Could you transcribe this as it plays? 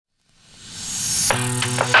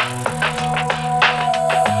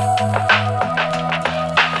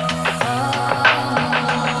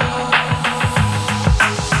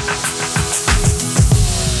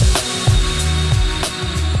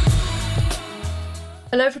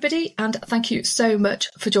Hello, everybody, and thank you so much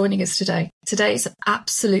for joining us today. Today is an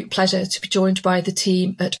absolute pleasure to be joined by the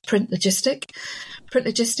team at Print Logistic. Print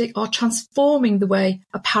Logistic are transforming the way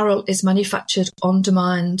apparel is manufactured on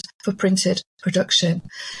demand for printed production.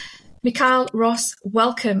 Michal, Ross,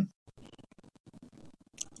 welcome.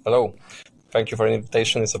 Hello. Thank you for the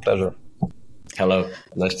invitation. It's a pleasure. Hello.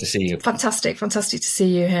 Nice to see you. Fantastic to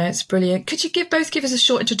see you here. It's brilliant. Could you both give us a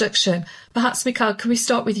short introduction? Perhaps, Michal, can we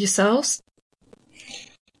start with yourselves?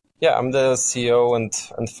 Yeah, I'm the CEO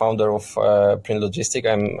and founder of Print Logistic.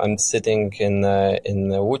 I'm sitting in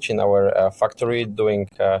Łódź in our factory, doing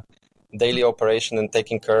daily operation and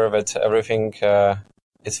taking care of it. Everything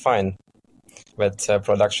is fine, but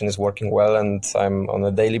production is working well, and I'm on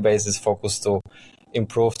a daily basis focused to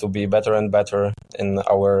improve, to be better and better in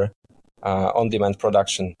our on-demand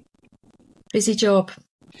production. Busy job,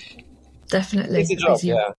 definitely. Busy job,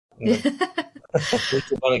 yeah. We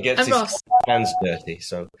want to get his hands dirty.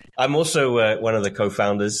 So I'm also one of the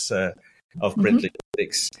co-founders of Print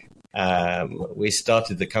Logistics. We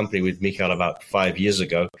started the company with Michal about 5 years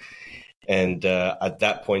ago. And at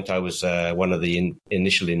that point, I was one of the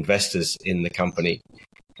initial investors in the company.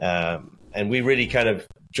 And we really kind of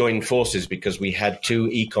joined forces because we had two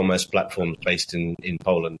e-commerce platforms based in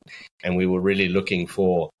Poland. And we were really looking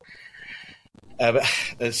for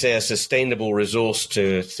let's say a sustainable resource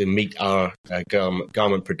to meet our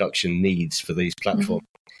garment production needs for these platforms.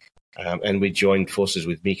 And we joined forces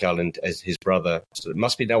with Michal and as his brother. So it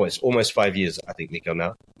must be now, it's almost 5 years, I think, Michal,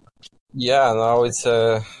 now. Yeah, now it's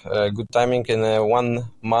a good timing. In 1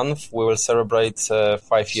 month, we will celebrate 5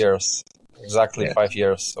 years, exactly 5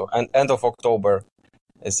 years. So end of October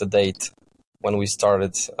is the date when we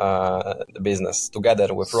started the business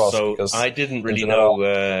together with Ross. So I didn't really know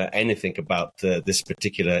anything about this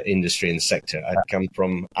particular industry and sector. I'd come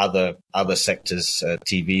from other sectors,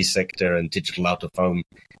 TV sector and digital out of home,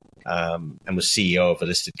 and was CEO of a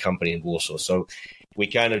listed company in Warsaw. So we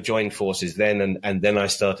kind of joined forces then, and then I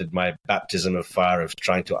started my baptism of fire of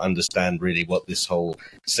trying to understand really what this whole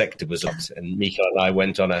sector was about. And Michal and I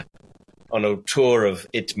went on a tour of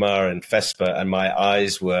ITMA and FESPA, and my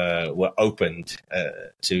eyes were opened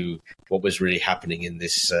to what was really happening in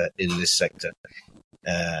this sector.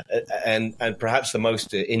 And perhaps the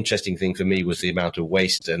most interesting thing for me was the amount of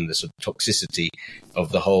waste and the sort of toxicity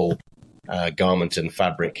of the whole garment and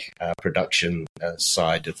fabric production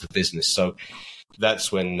side of the business. So that's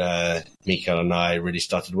when Michal and I really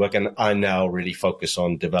started work, and I now really focus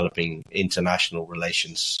on developing international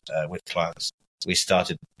relations with clients. We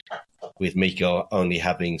started with Michal only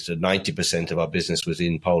having 90% of our business was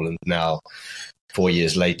in Poland. Now, 4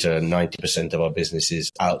 years later, 90% of our business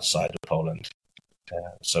is outside of Poland.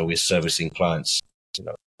 So we're servicing clients,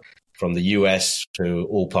 from the US to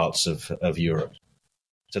all parts of Europe.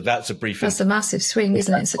 So that's a brief. That's a massive swing,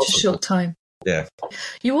 isn't it, in such a short time? Yeah.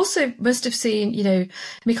 You also must have seen,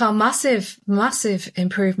 Michal, massive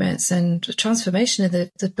improvements and transformation of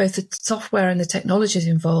both the software and the technologies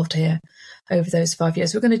involved here over those 5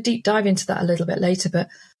 years. We're going to deep dive into that a little bit later, but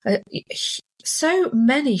so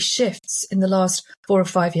many shifts in the last 4 or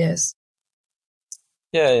 5 years.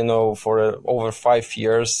 Yeah, for over 5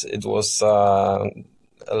 years, it was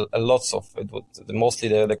mostly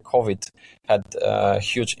the COVID had a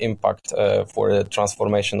huge impact for the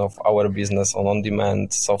transformation of our business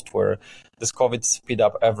on-demand software. This COVID speed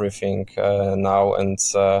up everything now, and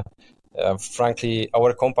frankly,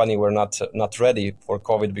 our company were not ready for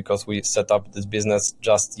COVID because we set up this business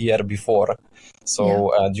just year before.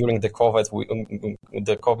 So during the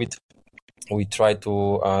COVID, we tried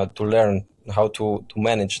to learn how to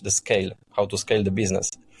manage the scale, how to scale the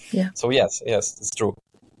business. Yeah. So yes, it's true.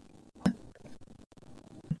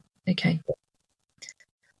 Okay.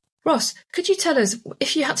 Ross, could you tell us,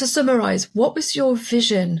 if you had to summarize, what was your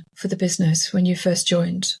vision for the business when you first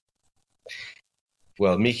joined?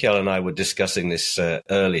 Well, Michal and I were discussing this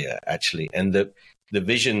earlier, actually, and the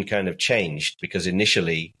vision kind of changed because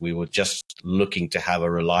initially we were just looking to have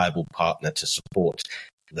a reliable partner to support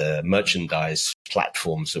the merchandise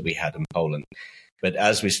platforms that we had in Poland. But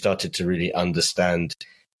as we started to really understand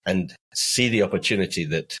and see the opportunity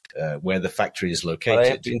that where the factory is located. I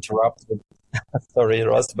have to interrupt. Sorry,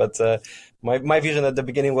 Ross, but my vision at the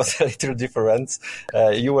beginning was a little different.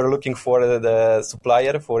 You were looking for the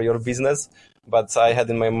supplier for your business, but I had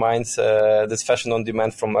in my mind this fashion on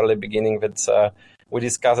demand from early beginning that we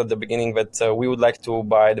discussed at the beginning that we would like to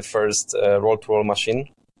buy the first roll-to-roll machine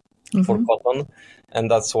for cotton. And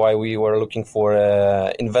that's why we were looking for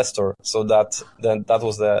an investor. So that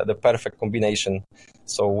was the perfect combination.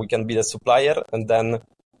 So we can be the supplier and then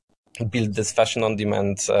build this fashion on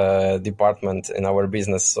demand department in our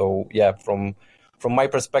business. So yeah, from from my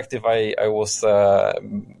perspective, I was, I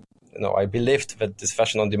believed that this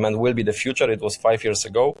fashion on demand will be the future. It was 5 years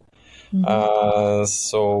ago. And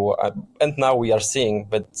now we are seeing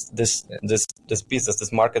that this business,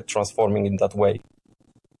 this market transforming in that way.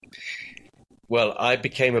 Well, I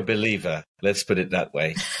became a believer, let's put it that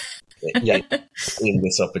way, in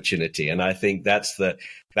this opportunity. And I think that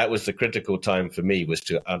was the critical time for me, was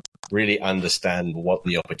to really understand what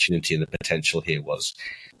the opportunity and the potential here was.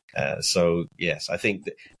 So yes, I think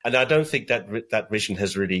and I don't think that vision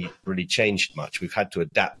has really changed much. We've had to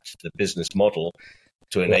adapt the business model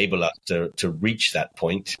to enable us to reach that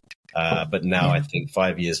point. But now I think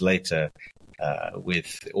 5 years later,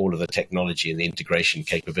 with all of the technology and the integration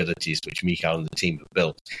capabilities which Michal and the team have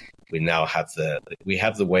built, we now have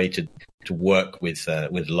the way to work with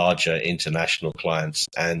larger international clients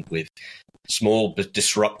and with small but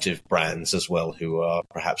disruptive brands as well, who are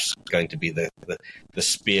perhaps going to be the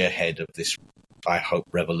spearhead of this, I hope,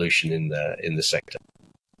 revolution in the sector.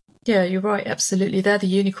 Yeah, you're right. Absolutely. They're the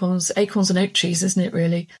unicorns, acorns and oak trees, isn't it,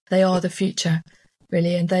 really? They are the future,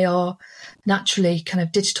 really. And they are naturally kind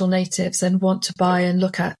of digital natives and want to buy and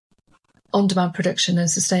look at on-demand production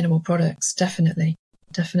and sustainable products. Definitely.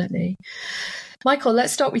 Michal,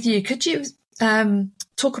 let's start with you. Could you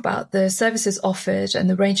talk about the services offered and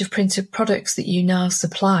the range of printed products that you now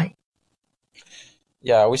supply?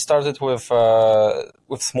 Yeah, we started with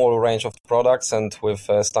small range of products and with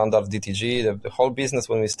standard DTG. The whole business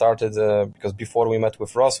when we started, because before we met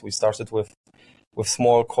with Ross, we started with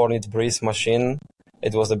small Kornit Breeze machine.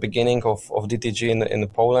 It was the beginning of DTG in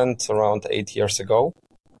Poland around 8 years ago.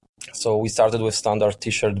 So we started with standard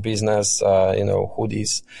T-shirt business,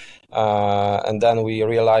 hoodies, and then we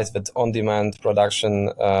realized that on-demand production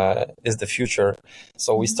is the future.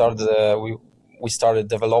 So we started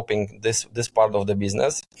developing this part of the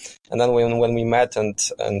business, and then when we met and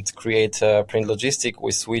create Print Logistic,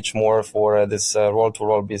 we switched more for this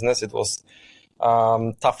roll-to-roll business. It was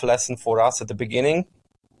tough lesson for us at the beginning,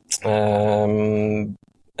 and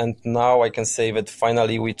now I can say that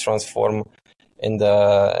finally we transform in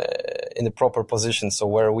the proper position, so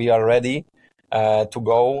where we are ready to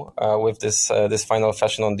go with this final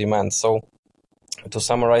fashion on demand. So to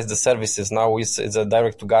summarize the services, now it's a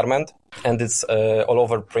direct to garment, and it's all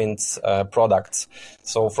over print products.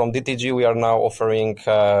 So from DTG we are now offering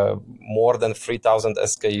more than 3,000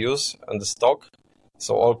 SKUs on the stock.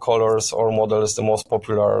 So all colors, all models, the most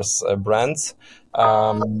popular brands.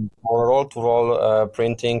 For roll-to-roll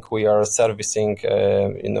printing, we are servicing,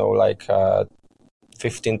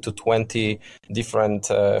 15 to 20 different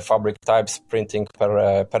fabric types printing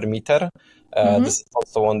per meter. This is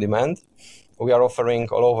also on demand. We are offering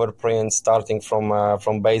all over prints, starting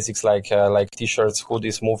from basics like t-shirts,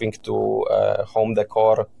 hoodies, moving to home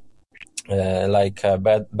decor,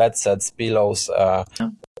 bed sets, pillows,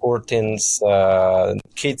 curtains,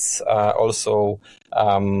 kits, also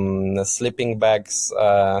sleeping bags.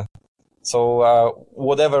 So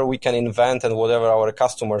whatever we can invent and whatever our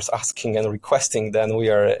customers asking and requesting, then we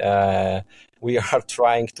are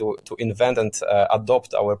trying to invent and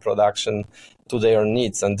adopt our production to their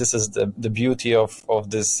needs. And this is the beauty of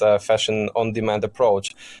this fashion on demand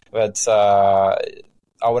approach, that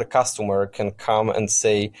our customer can come and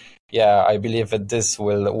say, yeah, I believe that this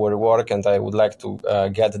will work and I would like to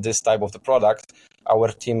get this type of the product. Our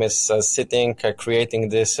team is sitting, creating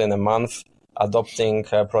this in a month, adopting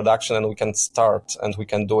production, and we can start and we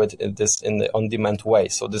can do it in the on-demand way.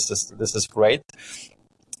 So this is great.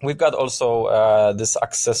 We've got also this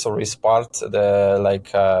accessories part,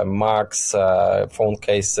 the mugs, phone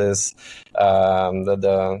cases,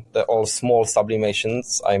 the all small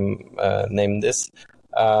sublimations. I'm named this,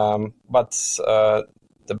 but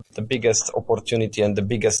the biggest opportunity and the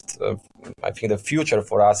biggest, I think, the future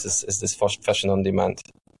for us is this fashion on demand.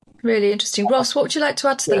 Really interesting. Ross, what would you like to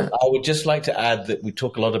add to that? I would just like to add that we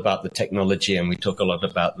talk a lot about the technology and we talk a lot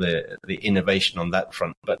about the innovation on that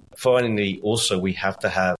front. But finally, also, we have to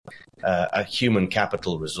have a human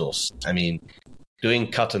capital resource. I mean,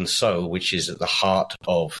 doing cut and sew, which is at the heart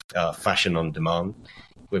of fashion on demand.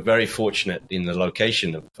 We're very fortunate in the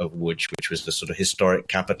location of Łódź, which was the sort of historic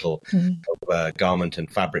capital of garment and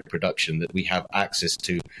fabric production, that we have access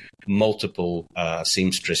to multiple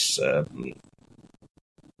seamstress.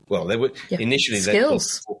 They were initially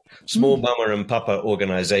skills. Small mama and papa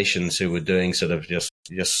organizations who were doing sort of just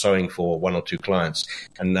sewing for one or two clients,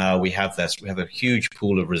 and now we have this. We have a huge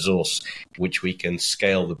pool of resource which we can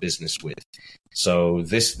scale the business with. So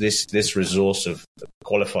this resource of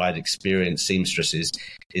qualified, experienced seamstresses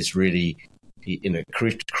is really,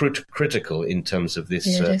 critical in terms of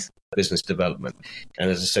this business development. And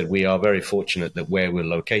as I said, we are very fortunate that where we're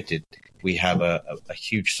located we have a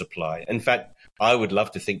huge supply. In fact, I would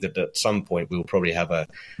love to think that at some point we'll probably have a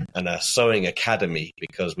sewing academy,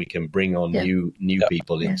 because we can bring on new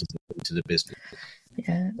people into the business.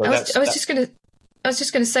 Yeah, so I was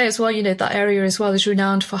just going to say as well, that area as well is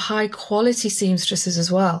renowned for high quality seamstresses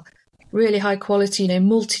as well. Really high quality,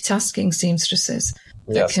 multitasking seamstresses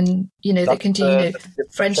that can do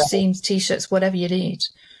French seams, t-shirts, whatever you need.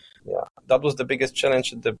 Yeah, that was the biggest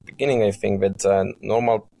challenge at the beginning, I think, with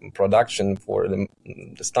normal production for the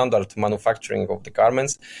standard manufacturing of the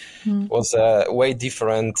garments was way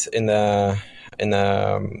different in a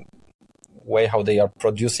way how they are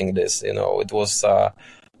producing this. It was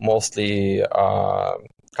mostly a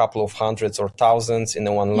couple of hundreds or thousands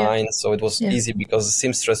in one line, so it was easy because the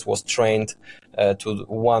seamstress was trained to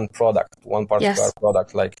one particular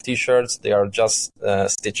product, like t-shirts. They are just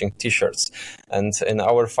stitching t-shirts, and in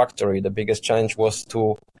our factory the biggest challenge was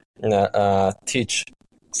to teach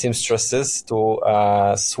seamstresses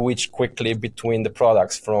to switch quickly between the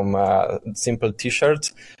products from simple t-shirt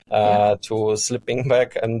to sleeping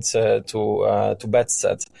bag and to bed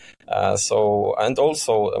set. And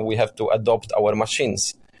also we have to adopt our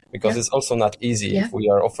machines, because it's also not easy. If we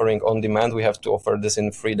are offering on demand, we have to offer this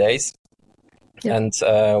in 3 days. And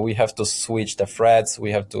we have to switch the threads.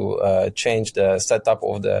 We have to change the setup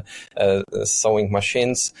of the sewing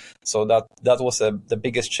machines. So that was the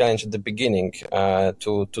biggest challenge at the beginning,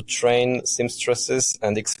 to train seamstresses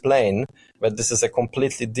and explain that this is a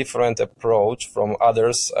completely different approach from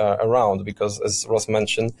others around. Because, as Ross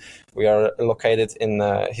mentioned, we are located in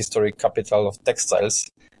the historic capital of textiles,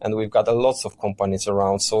 and we've got lots of companies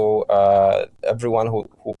around. So everyone who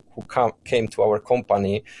came to our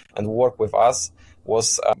company and worked with us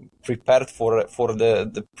was prepared for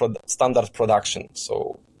the standard production.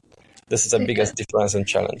 So this is the biggest difference and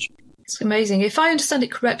challenge. It's amazing. If I understand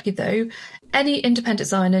it correctly, though, any independent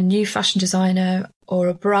designer, new fashion designer, or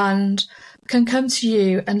a brand can come to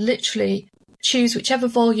you and literally choose whichever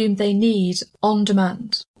volume they need on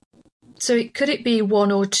demand. So could it be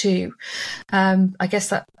one or two? I guess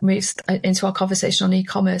that moves into our conversation on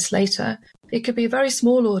e-commerce later. It could be a very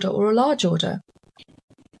small order or a large order.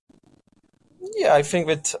 Yeah, I think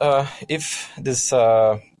that if this,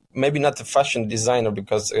 maybe not a fashion designer,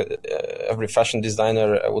 because every fashion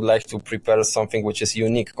designer would like to prepare something which is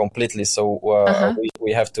unique completely. So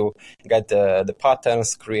we have to get the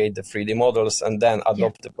patterns, create the 3D models, and then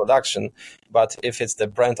adopt the production. But if it's the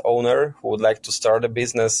brand owner who would like to start a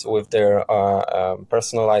business with their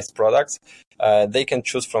personalized products, they can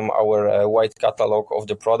choose from our wide catalog of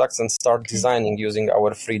the products and start designing using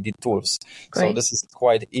our 3D tools. Great. So this is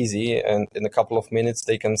quite easy, and in a couple of minutes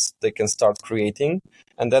they can start creating,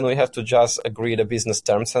 and then we have to just agree the business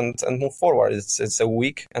terms and move forward. It's a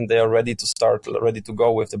week, and they are ready to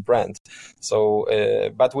go with the brand. So,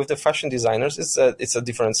 but with the fashion designers, it's a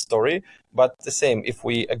different story. But the same, if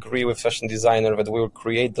we agree with fashion designer that we will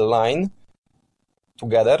create the line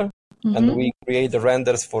together, and we create the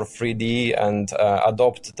renders for 3D and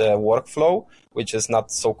adopt the workflow, which is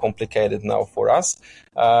not so complicated now for us.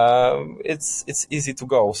 It's easy to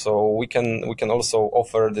go. So we can also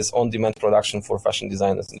offer this on-demand production for fashion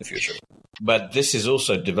designers in the future. But this is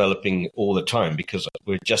also developing all the time, because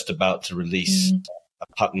we're just about to release a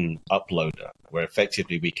pattern uploader, where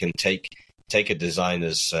effectively we can take a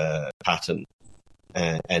designer's pattern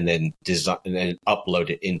and then upload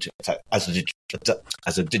it into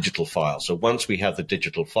as a digital file. So once we have the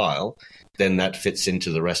digital file, then that fits into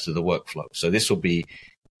the rest of the workflow. So this will be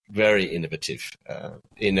very innovative,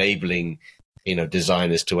 enabling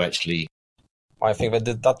designers to actually. I think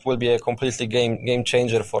that will be a completely game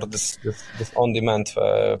changer for this on-demand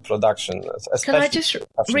production. Can I just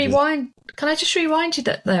rewind? Can I just rewind you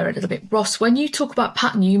there a little bit, Ross? When you talk about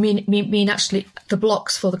pattern, you mean actually the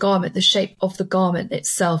blocks for the garment, the shape of the garment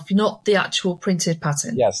itself, not the actual printed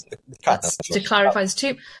pattern. Yes, the cut. To clarify,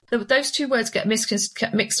 those two words get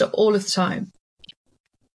mixed up all of the time.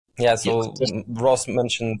 Yeah. So Ross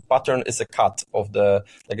mentioned pattern is a cut of a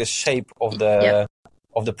shape of the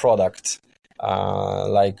product.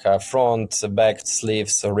 Like front, back,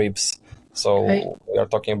 sleeves, ribs. So we are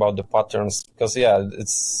talking about the patterns because,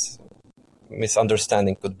 it's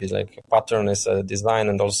misunderstanding could be like a pattern is a design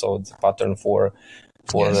and also the pattern for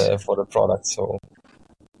the product. So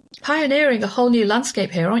pioneering a whole new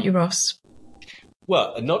landscape here, aren't you, Ross?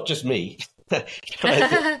 Well, not just me.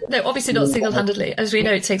 No, obviously not single-handedly. As we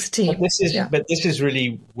know, it takes a team. But this is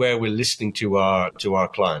really where we're listening to our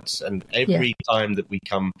clients, and every time that we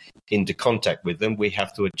come into contact with them, we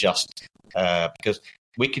have to adjust because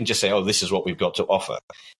we can just say, "Oh, this is what we've got to offer,"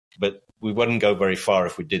 but we wouldn't go very far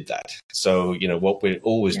if we did that. So, what we're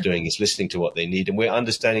always doing is listening to what they need. And we're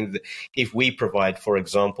understanding that if we provide, for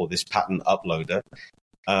example, this pattern uploader,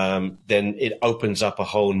 then it opens up a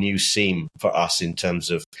whole new seam for us in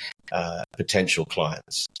terms of potential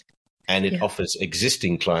clients. And it offers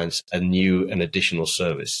existing clients a new and additional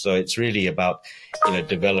service. So it's really about,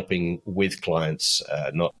 developing with clients,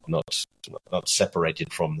 not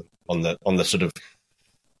separated from them on the sort of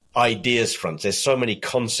ideas front. There's so many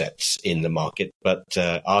concepts in the market, but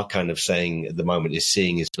our kind of saying at the moment is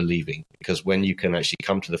seeing is believing, because when you can actually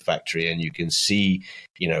come to the factory and you can see,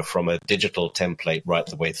 from a digital template right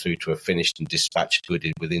the way through to a finished and dispatched good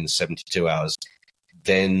within 72 hours,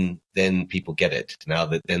 then people get it. Now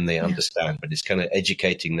that then they understand, but it's kind of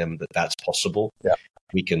educating them that that's possible. Yeah.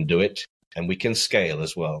 We can do it and we can scale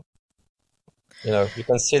as well. You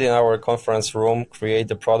can sit in our conference room, create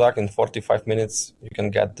the product in 45 minutes. You can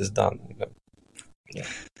get this done. Yeah.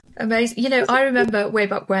 Amazing. I remember way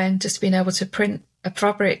back when just being able to print a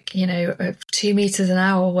fabric, 2 meters an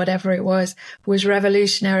hour, whatever it was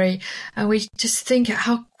revolutionary. And we just think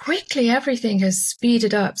how quickly everything has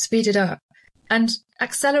speeded up and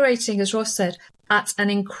accelerating, as Ross said, at an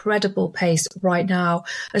incredible pace right now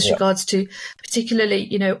as regards to particularly,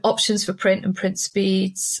 options for print and print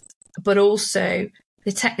speeds, but also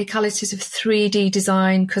the technicalities of 3D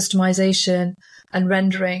design, customization and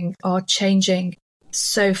rendering are changing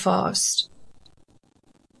so fast.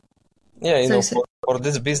 Yeah, for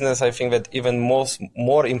this business, I think that even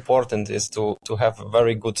more important is to have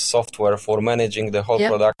very good software for managing the whole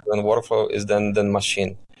production and workflow is than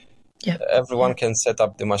machine. Yeah. Everyone can set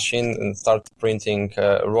up the machine and start printing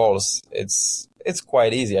rolls. It's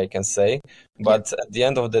quite easy, I can say. But at the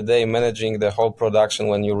end of the day, managing the whole production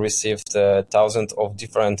when you received thousands of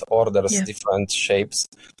different orders, different shapes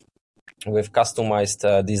with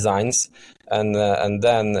customized designs, and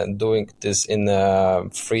then doing this in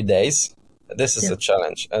 3 days, this is a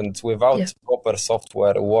challenge. And without proper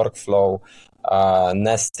software, workflow,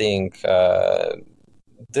 nesting,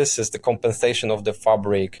 this is the compensation of the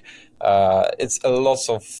fabric. It's a lot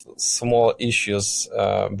of small issues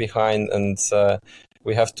behind, and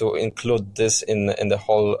we have to include this in the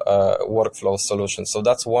whole workflow solution. So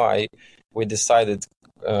that's why we decided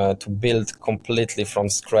to build completely from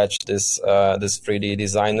scratch this 3D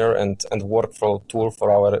designer and workflow tool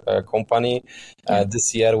for our company.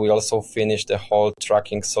 This year we also finished the whole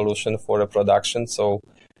tracking solution for the production. So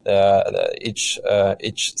each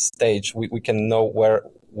stage we can know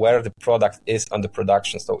where the product is on the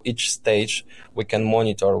production. So each stage we can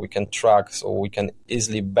monitor, we can track, so we can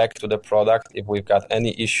easily back to the product. If we've got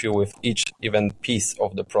any issue with each even piece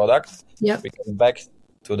of the product, we can back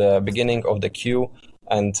to the beginning of the queue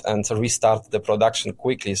and restart the production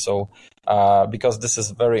quickly. So because this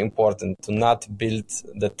is very important to not build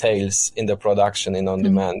the tails in the production in on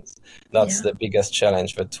demand. That's the biggest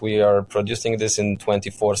challenge, that we are producing this in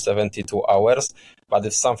 24, 72 hours. But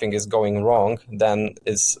if something is going wrong, then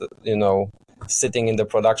it's, sitting in the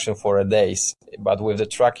production for days. But with the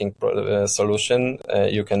tracking solution,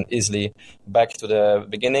 you can easily back to the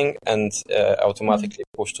beginning and automatically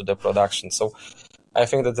push to the production. So I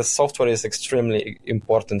think that the software is extremely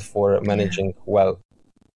important for managing well.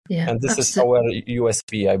 Yeah, and this is our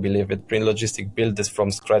USP, I believe. At Print Logistic built this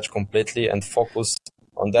from scratch completely and focused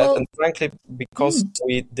on that. And frankly, because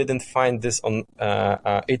we didn't find this on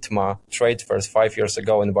ITMA trade fairs 5 years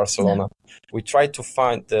ago in Barcelona, we tried to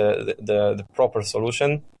find the proper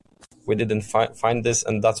solution. We didn't find this,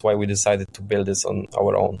 and that's why we decided to build this on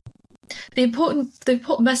our own. The important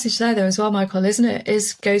message there, though, as well, Michael, isn't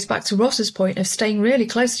it? Goes back to Ross's point of staying really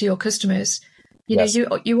close to your customers.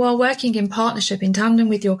 You are working in partnership, in tandem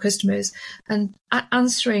with your customers, and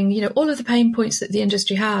answering, all of the pain points that the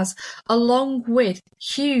industry has, along with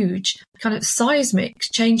huge kind of seismic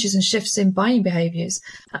changes and shifts in buying behaviours,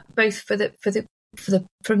 both from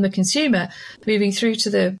the consumer moving through to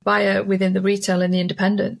the buyer within the retail and the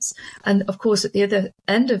independents, and of course at the other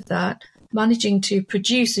end of that, managing to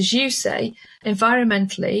produce, as you say,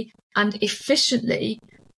 environmentally and efficiently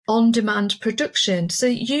on-demand production. So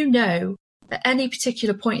at any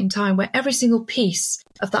particular point in time where every single piece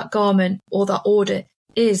of that garment or that order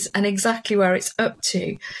is and exactly where it's up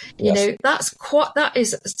to,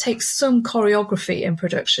 takes some choreography in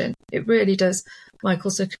production. It really does,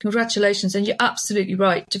 Michael. So congratulations. And you're absolutely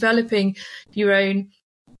right. Developing your own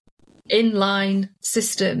inline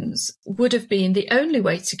systems would have been the only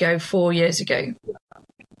way to go 4 years ago.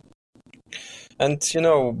 And,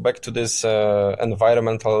 back to this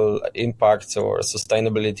environmental impact or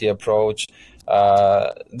sustainability approach,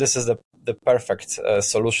 this is the perfect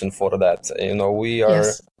solution for that. We are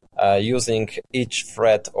using each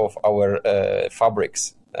thread of our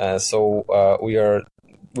fabrics. So we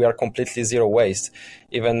are completely zero waste.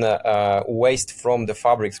 Even waste from the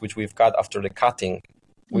fabrics which we've cut after the cutting,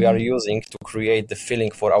 we are using to create the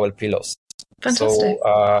filling for our pillows. Fantastic.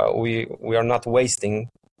 So we are not wasting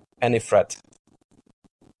any thread.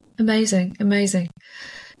 Amazing.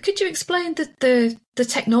 Could you explain the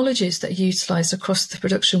technologies that are utilised across the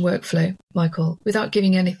production workflow, Michal, without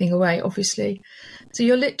giving anything away, obviously? So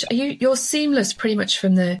you're seamless pretty much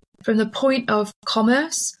from the point of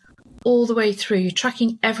commerce all the way through. You're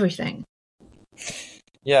tracking everything.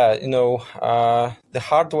 Yeah, the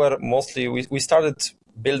hardware mostly. We started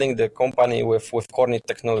building the company with Kornit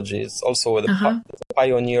Technologies, also the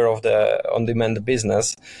pioneer of the on-demand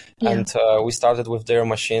business. Yeah. And we started with their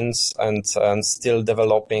machines and still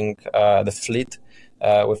developing the fleet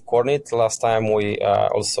with Kornit. Last time we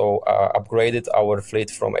also upgraded our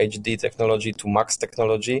fleet from HD technology to Max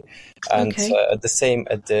technology, and the same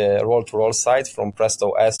at the roll-to-roll side from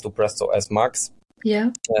Presto S to Presto S Max.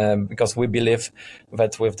 Yeah. Because we believe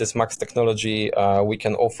that with this Max technology, we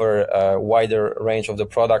can offer a wider range of the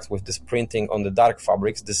products with this printing on the dark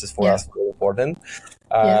fabrics. This is for us very important.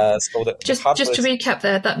 So just to recap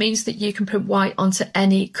there, that means that you can print white onto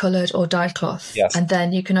any coloured or dyed cloth. Yes. And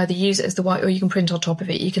then you can either use it as the white or you can print on top of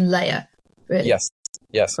it. You can layer. Really.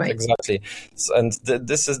 Yes, right. Exactly. And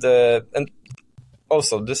this is the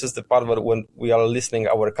part where when we are listening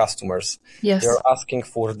our customers, they're asking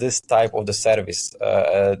for this type of the service.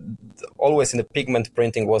 Always in the pigment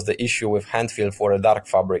printing was the issue with hand fill for dark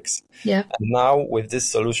fabrics. Yeah. And now with this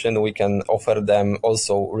solution, we can offer them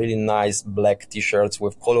also really nice black t-shirts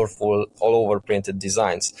with colorful all over printed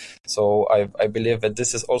designs. So I believe that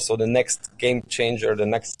this is also the next game changer, the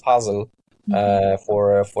next puzzle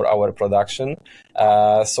for our production.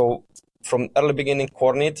 So from early beginning,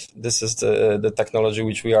 Kornit, this is the technology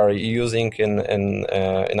which we are using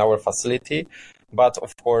in our facility. But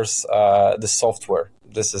of course, the software,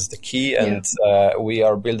 this is the key, and we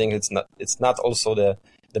are building. It's not also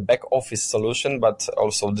the back office solution, but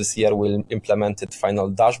also this year we'll implement it final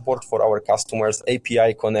dashboard for our customers,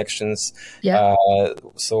 API connections. Yeah.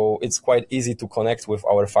 So it's quite easy to connect with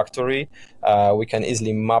our factory. We can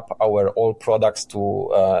easily map our all products to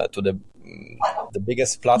the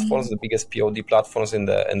biggest platforms, the biggest POD platforms in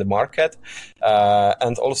the market,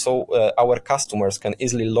 and also our customers can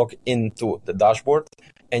easily log into the dashboard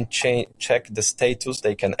and check the status.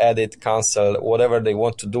 They can edit, cancel, whatever they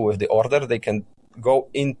want to do with the order. They can go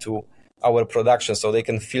into our production, so they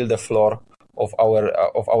can feel the floor of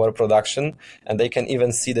our production, and they can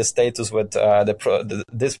even see the status with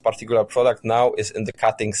this particular product now is in the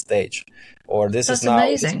cutting stage, or this is now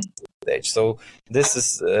amazing stage. So this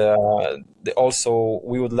is also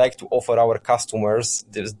we would like to offer our customers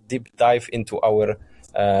this deep dive into our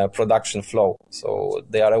production flow, so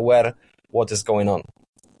they are aware what is going on.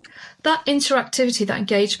 That interactivity, that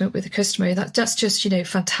engagement with the customer, that's just,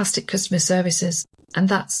 fantastic customer services. And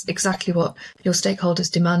that's exactly what your stakeholders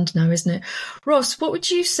demand now, isn't it? Ross, what would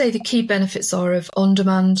you say the key benefits are of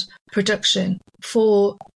on-demand production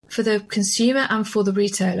for the consumer and for the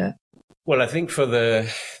retailer? Well, I think for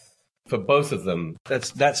both of them,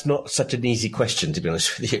 that's not such an easy question, to be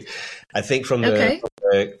honest with you. I think from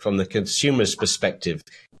the consumer's perspective,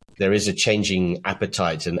 there is a changing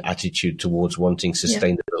appetite and attitude towards wanting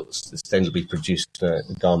sustainably produced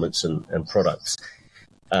garments and products.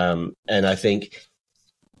 And I think,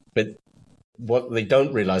 but what they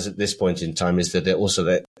don't realize at this point in time is that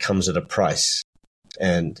that comes at a price,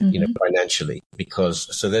 and financially, because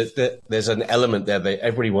there's an element there that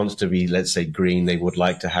everybody wants to be, let's say, green. They would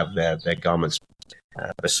like to have their garments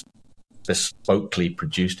bespokely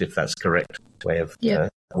produced, if that's correct way of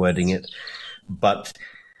wording it, but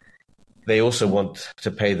they also want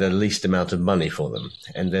to pay the least amount of money for them.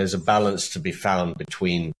 And there's a balance to be found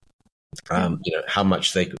between, how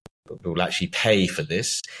much they will actually pay for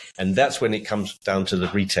this. And that's when it comes down to the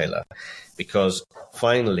retailer, because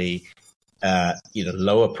finally,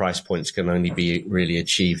 lower price points can only be really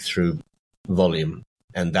achieved through volume.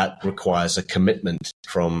 And that requires a commitment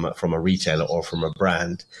from a retailer or from a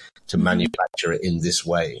brand to manufacture it in this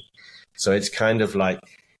way. So it's kind of like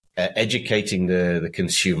educating the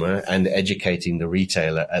consumer and educating the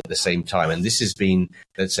retailer at the same time. And this has been,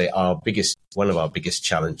 let's say, one of our biggest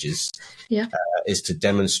challenges is to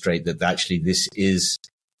demonstrate that actually this is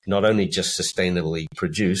not only just sustainably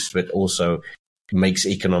produced, but also makes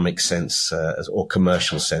economic sense or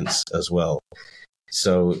commercial sense as well.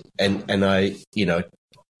 So, and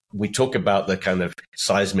we talk about the kind of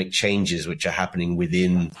seismic changes which are happening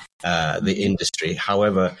within the industry.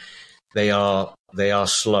 However, they are they are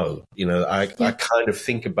slow. I kind of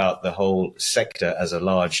think about the whole sector as a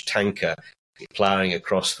large tanker plowing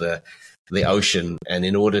across the ocean, and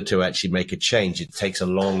in order to actually make a change, it takes a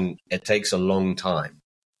long time.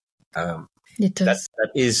 It does.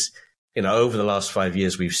 That is, over the last 5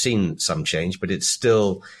 years, we've seen some change, but it's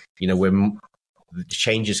still, the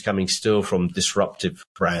change is coming still from disruptive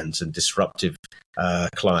brands and disruptive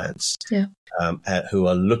clients who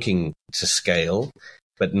are looking to scale,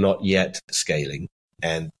 but not yet scaling.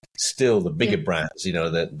 And still the bigger brands,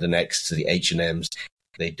 the Next, the H&Ms,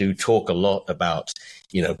 they do talk a lot about,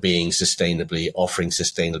 being offering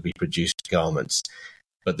sustainably produced garments.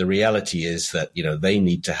 But the reality is that, they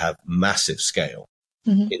need to have massive scale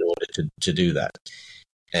in order to do that.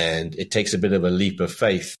 And it takes a bit of a leap of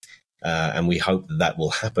faith. And we hope that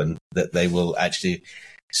will happen, that they will actually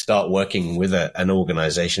start working with an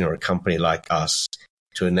organization or a company like us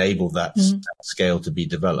to enable that scale to be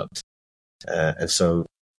developed. And so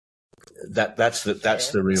that's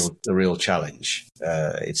the real challenge.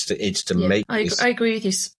 It's to make. I agree with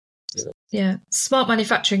you. Yeah, smart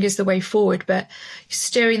manufacturing is the way forward, but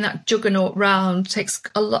steering that juggernaut round takes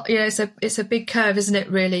a lot. It's a big curve, isn't it?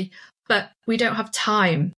 Really, but we don't have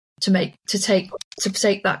time to take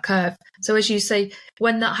that curve. So as you say,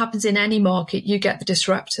 when that happens in any market, you get the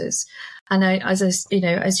disruptors. And as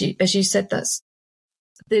you said, that's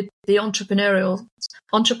the entrepreneurs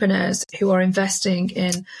who are investing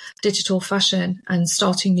in digital fashion and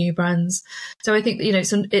starting new brands. So I think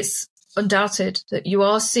it's undoubted that you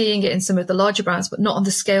are seeing it in some of the larger brands, but not on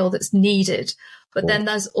the scale that's needed. But then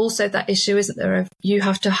there's also that issue, isn't there, of you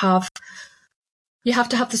have to have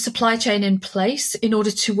the supply chain in place in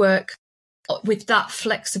order to work with that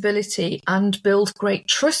flexibility and build great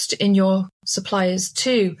trust in your suppliers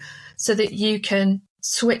too, so that you can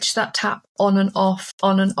switch that tap on and off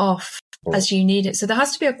as you need it. So there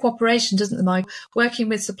has to be a cooperation, doesn't there, Mike, working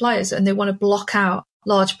with suppliers, and they want to block out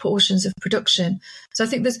large portions of production. So I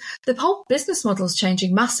think the whole business model is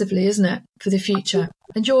changing massively, isn't it, for the future?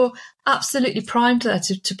 And you're absolutely primed there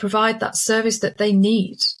to provide that service that they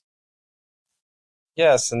need.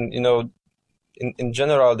 Yes, and in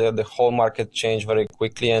general, the whole market changed very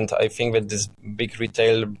quickly, and I think that these big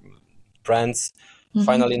retail brands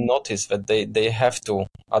finally notice that they have to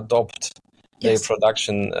adopt their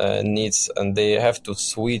production needs, and they have to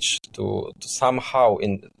switch to somehow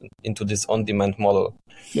into this on-demand model.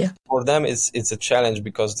 Yeah. For them, it's a challenge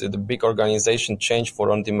because the big organization change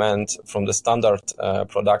for on-demand from the standard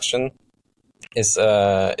production is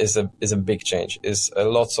a big change. Is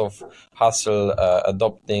lots of hassle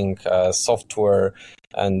adopting software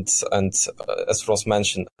and as Ross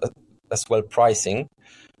mentioned, as well pricing.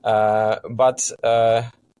 But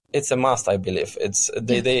it's a must, I believe.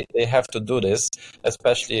 They have to do this,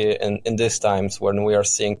 especially in these times when we are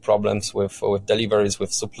seeing problems with deliveries,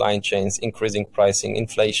 with supply chains, increasing pricing,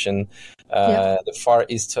 inflation, the Far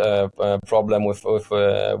East problem with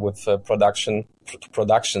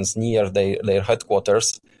productions near their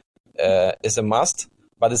headquarters is a must.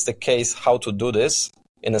 But it's the case how to do this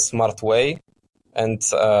in a smart way and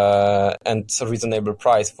reasonable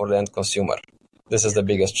price for the end consumer. This is the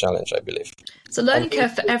biggest challenge, I believe. It's a learning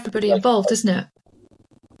curve for everybody involved, isn't it?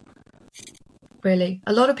 Really.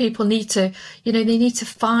 A lot of people need to, they need to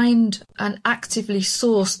find and actively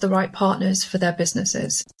source the right partners for their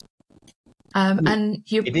businesses. And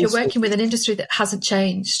you're working with an industry that hasn't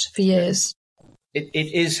changed for years. It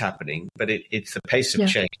is happening, but it's the pace of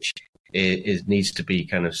change. It needs to be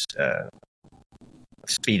kind of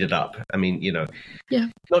speeded up. I mean,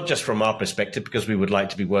 not just from our perspective, because we would like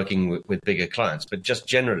to be working with bigger clients, but just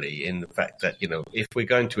generally in the fact that, if we're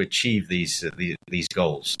going to achieve these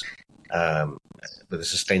goals with the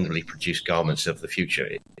sustainably produced garments of the future,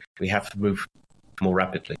 we have to move more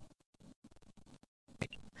rapidly.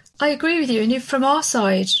 I agree with you. And from our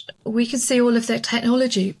side, we can see all of their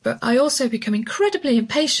technology, but I also become incredibly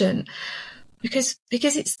impatient because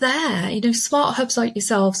it's there. Smart hubs like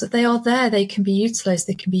yourselves, that they are there, they can be utilised,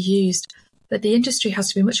 they can be used. But the industry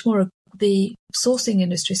has to be the sourcing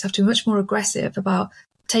industries have to be much more aggressive about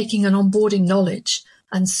taking and onboarding knowledge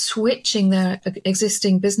and switching their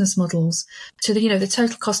existing business models to the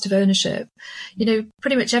total cost of ownership.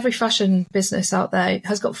 Pretty much every fashion business out there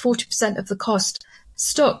has got 40% of the cost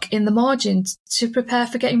stuck in the margin to prepare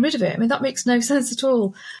for getting rid of it. I mean, that makes no sense at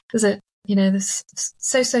all, does it? There's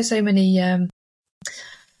so many,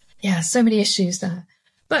 so many issues there.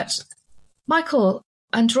 But Michael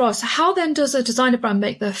and Ross, how then does a designer brand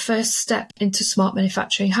make their first step into smart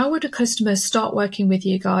manufacturing? How would a customer start working with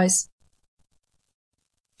you guys?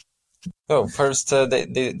 Oh, first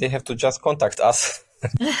they have to just contact us.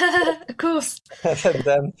 Of course. and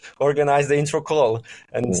then organize the intro call.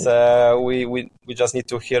 And we just need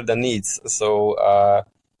to hear the needs. So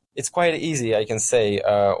it's quite easy, I can say.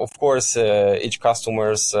 Of course, each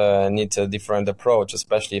customers need a different approach,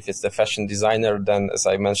 especially if it's the fashion designer. Then, as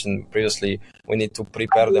I mentioned previously, we need to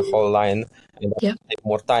prepare the whole line and take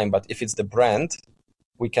more time. But if it's the brand,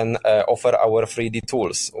 we can offer our 3D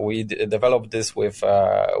tools. We developed this with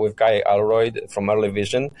Guy Alroyd from Early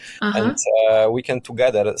Vision, and we can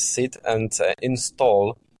together sit and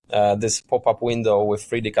install this pop-up window with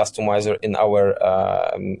 3D customizer in our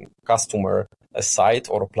customer site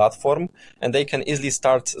or platform, and they can easily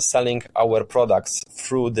start selling our products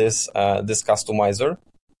through this customizer,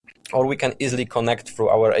 or we can easily connect through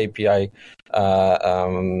our API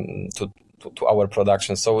to our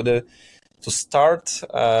production. So to start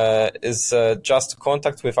is just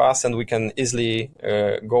contact with us, and we can easily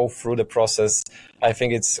go through the process. I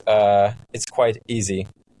think it's quite easy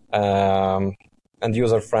and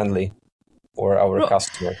user friendly for our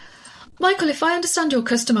customer. Michael, if I understand your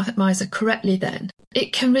customizer correctly, then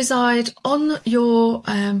it can reside on your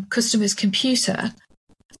customer's computer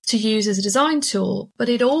to use as a design tool, but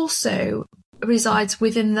it also resides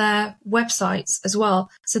within their websites as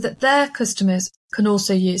well, so that their customers can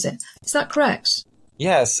also use it. Is that correct?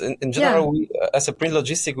 Yes. In general, we, as a Print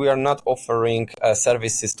Logistic, we are not offering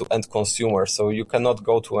services to end consumers. So you cannot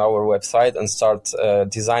go to our website and start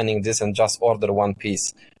designing this and just order one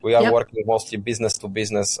piece. We are working mostly business to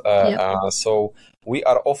business. So we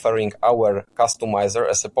are offering our customizer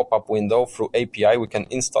as a pop-up window through API. We can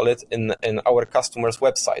install it in our customers'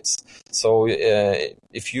 websites. So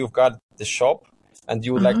if you've got the shop and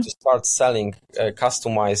you would like to start selling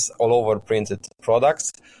customized all over printed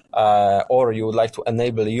products, or you would like to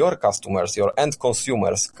enable your customers, your end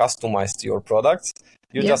consumers, customize your products,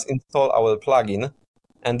 you just install our plugin,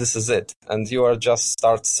 and this is it. And you are just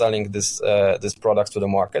start selling this product to the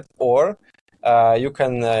market. Or you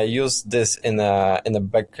can use this in a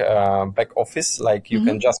back office, like you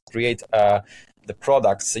can just create the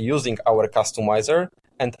products using our customizer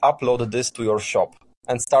and upload this to your shop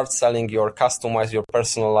and start selling your customized, your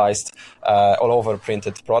personalized, all over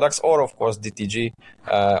printed products, or of course DTG,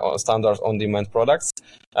 standard on-demand products,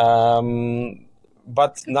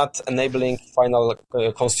 but not enabling final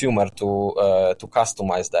consumer to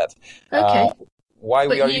customize that. Okay. Why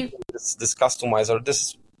we are using this customizer? This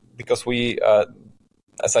is because we,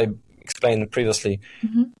 as I explained previously,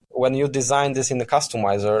 when you design this in the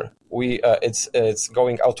customizer, it's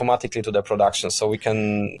going automatically to the production, so we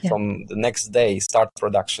can from the next day start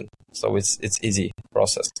production. So it's easy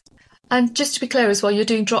process. And just to be clear as well, you're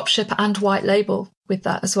doing dropship and white label with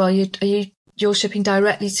that as well. You're shipping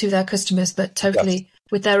directly to their customers, but totally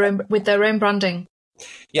with their own branding.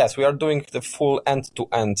 Yes, we are doing the full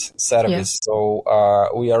end-to-end service. So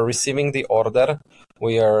we are receiving the order.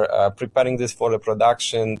 We are preparing this for the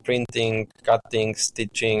production, printing, cutting,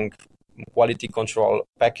 stitching, quality control,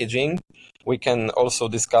 packaging. We can also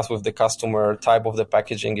discuss with the customer type of the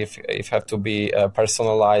packaging, if have to be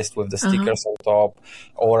personalized with the stickers on top,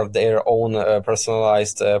 or their own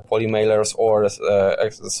personalized polymailers, or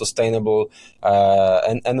sustainable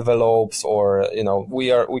envelopes, or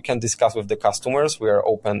we can discuss with the customers. We are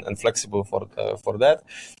open and flexible for that.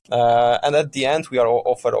 And at the end, we are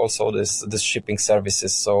offer also this shipping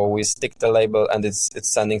services. So we stick the label and it's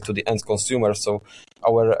sending to the end consumer. So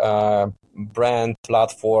our brand,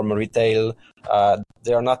 platform, retail,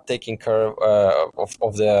 they are not taking care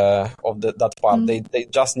of that part. They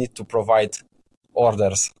just need to provide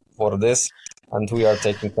orders for this, and we are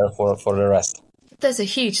taking care for the rest. There's a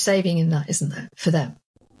huge saving in that, isn't there, for them?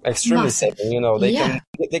 Extremely saving.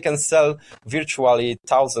 They can sell virtually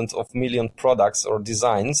thousands of million products or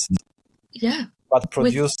designs. Yeah. But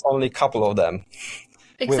produce only a couple of them.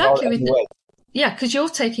 Exactly. Yeah, because you're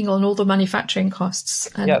taking on all the manufacturing costs,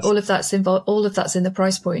 and all of that's involved. All of that's in the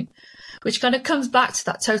price point, which kind of comes back to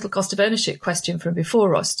that total cost of ownership question from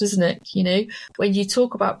before us, doesn't it? When you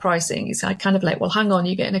talk about pricing, it's kind of like, well, hang on,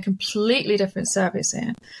 you're getting a completely different service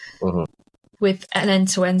here with an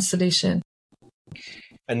end-to-end solution.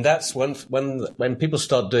 And that's when people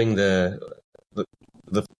start doing the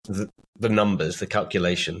numbers, the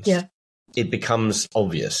calculations. Yeah. It becomes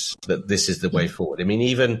obvious that this is the way forward. I mean,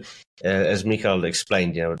 even as Michal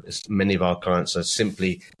explained, many of our clients are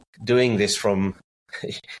simply doing this from,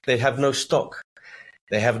 they have no stock.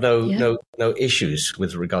 They have no issues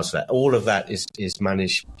with regards to that. All of that is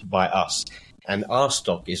managed by us, and our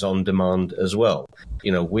stock is on demand as well.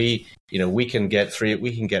 We can get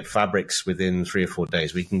fabrics within 3 or 4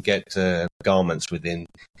 days. We can get garments within,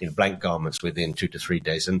 blank garments within 2 to 3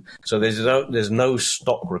 days. And so there's no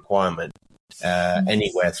stock requirement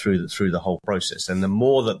anywhere through the whole process. And the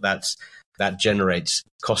more that generates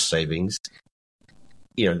cost savings,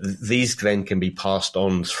 these then can be passed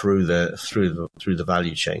on through the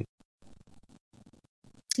value chain.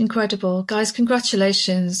 Incredible. Guys,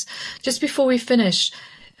 congratulations. Just before we finish,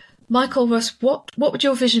 Michael, Russ, what would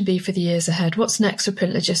your vision be for the years ahead? What's next for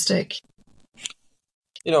Print Logistic?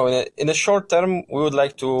 In the short term, we would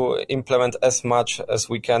like to implement as much as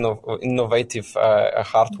we can of innovative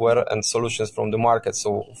hardware and solutions from the market.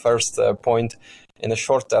 So first point in the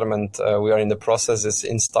short term, and we are in the process, is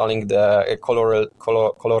installing the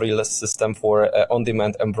colorless system for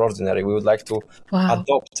on-demand embroidery. We would like to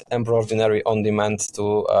adopt embroidery on-demand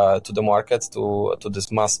to the market, to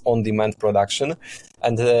this mass on-demand production.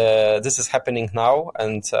 And this is happening now,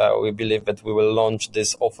 and we believe that we will launch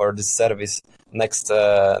this service next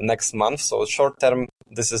month. So short term,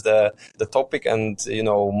 this is the topic, and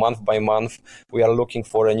month by month we are looking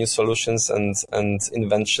for new solutions and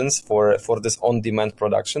inventions for this on-demand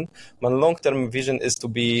production. My long-term vision is to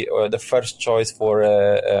be the first choice for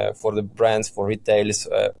the brands, for retailers,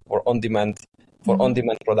 for on-demand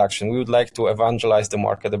production. We would like to evangelize the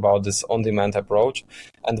market about this on-demand approach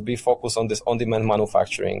and be focused on this on-demand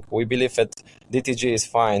manufacturing. We believe that DTG is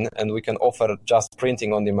fine and we can offer just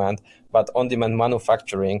printing on demand, but on-demand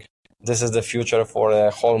manufacturing, this is the future for the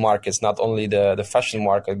whole markets, not only the fashion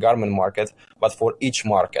market, garment market, but for each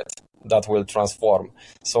market that will transform.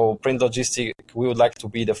 So Print Logistic, we would like to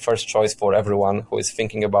be the first choice for everyone who is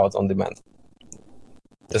thinking about on-demand.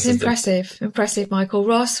 This is impressive, Michael.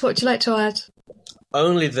 Ross, what would you like to add?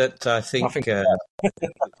 Only that I think,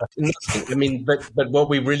 but what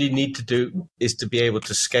we really need to do is to be able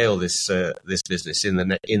to scale this business in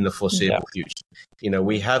the foreseeable future.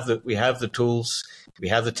 We have the tools, we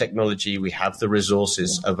have the technology, we have the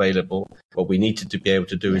resources available. What we need to be able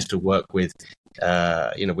to do is to work with,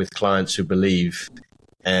 with clients who believe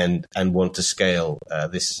and want to scale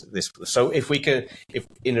this. So if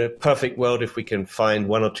in a perfect world, if we can find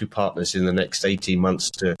one or two partners in the next 18 months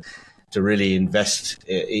to really invest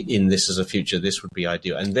in this as a future, this would be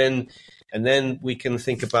ideal. And then we can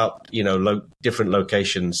think about, different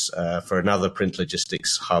locations for another Print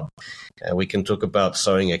Logistics hub. We can talk about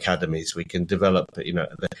sewing academies. We can develop,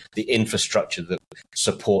 the infrastructure that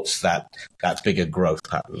supports that bigger growth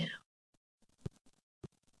pattern. Yeah.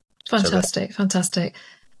 Fantastic.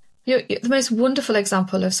 You're the most wonderful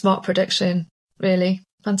example of smart production, really.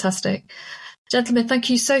 Fantastic. Gentlemen, thank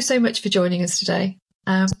you so much for joining us today.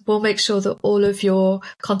 We'll make sure that all of your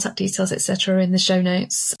contact details, etc., are in the show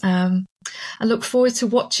notes. I look forward to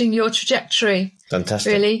watching your trajectory.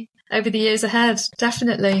 Fantastic. Really, over the years ahead.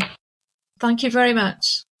 Definitely. Thank you very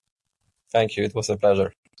much. Thank you. It was a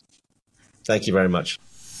pleasure. Thank you very much.